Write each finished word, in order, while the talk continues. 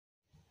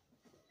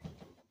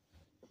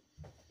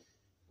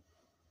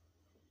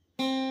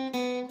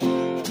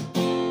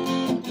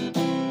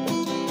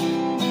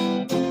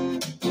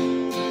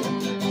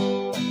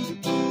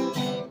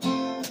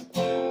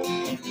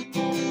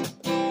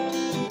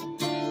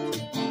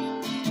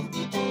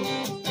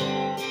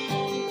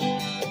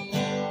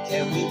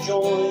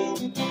join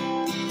in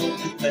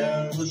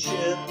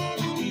fellowship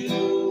with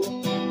you,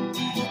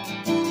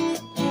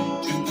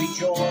 to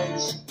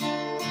rejoice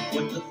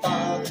with the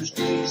Father's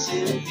grace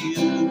in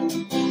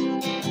view,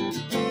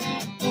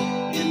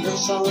 in the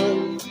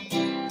Son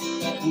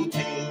who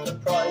paid the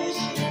price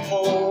in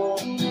full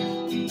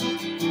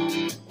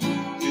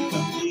to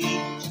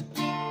complete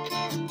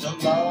the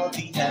love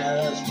He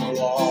has for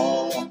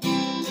all.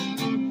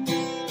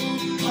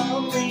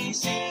 Come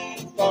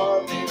receive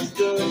of His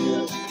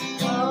goodness,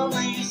 come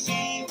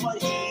receive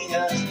what He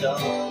has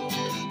done,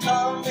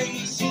 come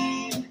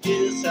receive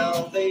His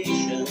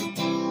salvation,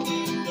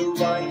 the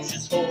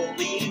righteous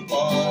Holy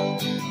One.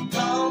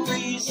 Come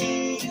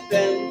receive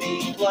and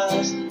be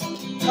blessed,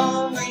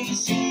 come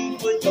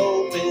receive with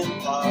open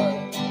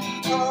heart,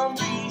 come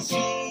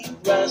receive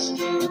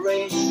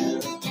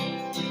restoration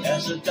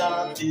as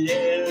adopted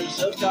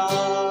heirs of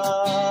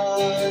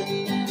God.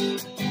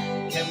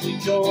 Can we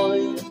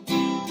join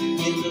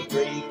in the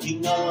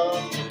breaking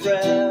of the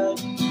bread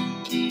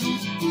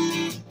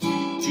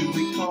to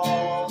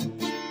recall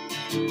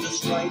the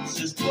stripes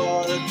His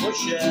blood were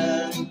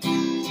shed,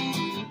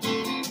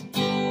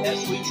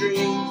 as we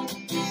drink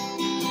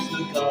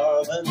the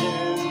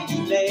covenant He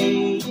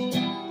made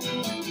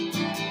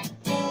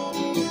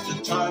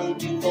the time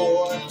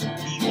before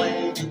He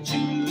went into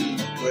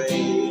the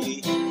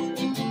grave?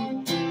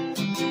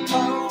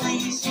 Come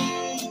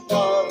receive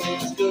of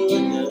His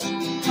goodness,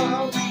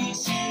 come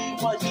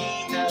receive what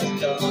He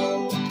has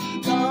done,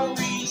 come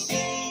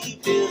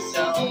receive His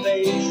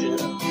salvation,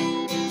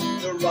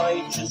 the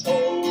righteous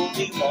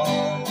Holy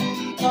One.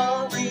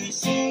 Come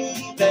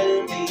receive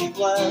and be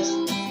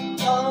blessed,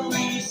 come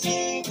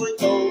receive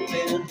with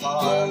open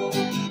heart,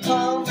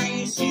 come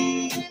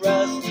receive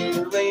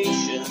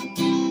restoration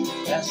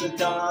as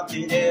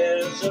adopted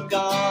heirs of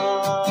God.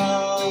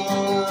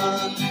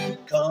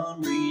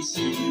 Come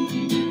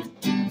receive.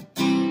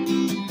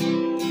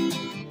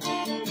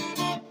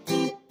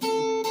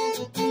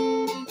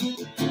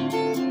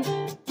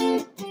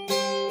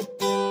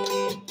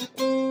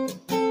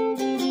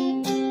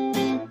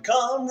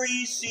 Come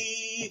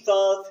receive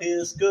of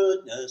His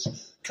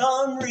goodness,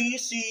 come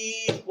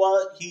receive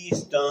what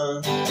He's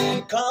done,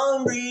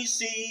 come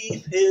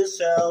receive His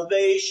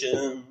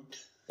salvation,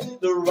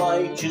 the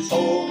righteous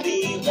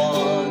Holy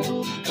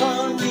One.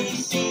 Come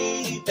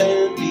receive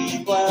and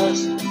be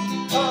blessed,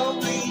 come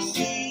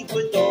receive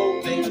with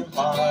open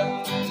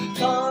heart,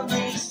 come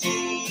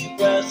receive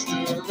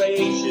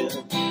restoration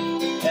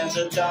as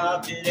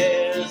adopted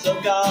heirs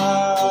of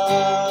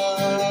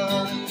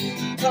God.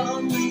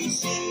 Come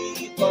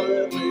receive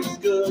of His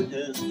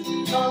goodness,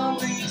 come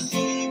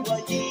receive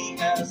what He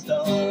has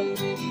done,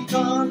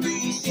 come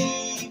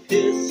receive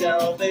His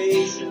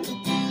salvation,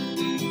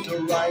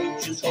 the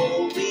righteous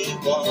Holy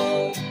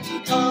One.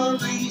 Come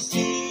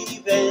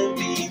receive and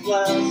be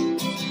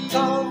blessed,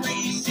 come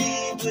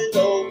receive with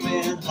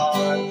open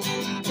heart,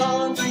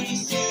 come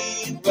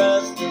receive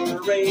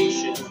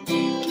restoration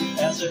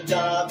as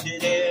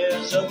adopted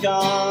heirs of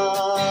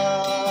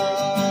God.